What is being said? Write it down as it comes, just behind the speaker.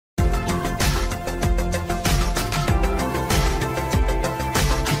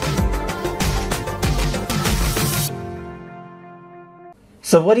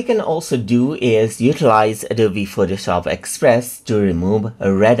So what you can also do is utilize Adobe Photoshop Express to remove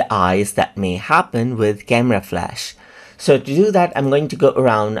red eyes that may happen with camera flash. So to do that, I'm going to go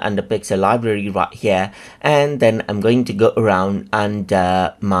around under pixel library right here, and then I'm going to go around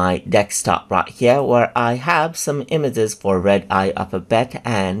under my desktop right here where I have some images for red eye of a pet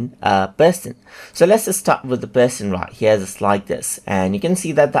and a person. So let's just start with the person right here, just like this, and you can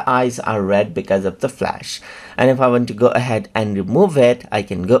see that the eyes are red because of the flash. And if I want to go ahead and remove it, I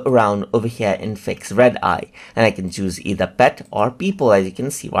can go around over here and fix red eye, and I can choose either pet or people, as you can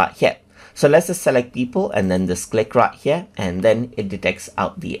see right here. So let's just select people and then just click right here, and then it detects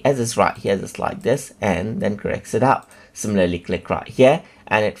out the edges right here just like this and then corrects it out. Similarly, click right here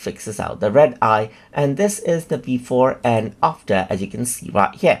and it fixes out the red eye, and this is the before and after. As you can see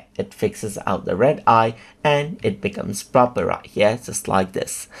right here, it fixes out the red eye and it becomes proper right here just like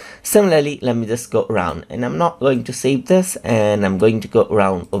this. Similarly, let me just go around, and I'm not going to save this, and I'm going to go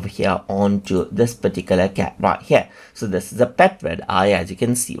around over here onto this particular cat right here. So this is a pet red eye, as you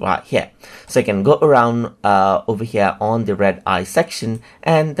can see right here. So I can go around over here on the red eye section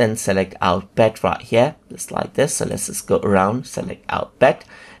and then select out pet right here just like this. So let's just go around, select out pet,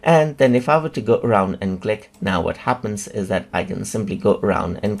 and then if I were to go around and click, now what happens is that I can simply go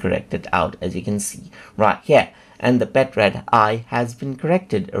around and correct it out, as you can see right here, and the pet red eye has been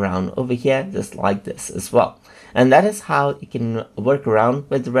corrected around over here just like this as well. And that is how you can work around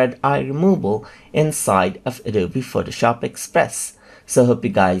with red eye removal inside of Adobe Photoshop Express. So hope you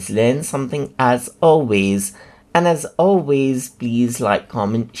guys learned something as always, and as always, please like,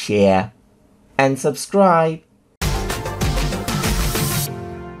 comment, share and subscribe.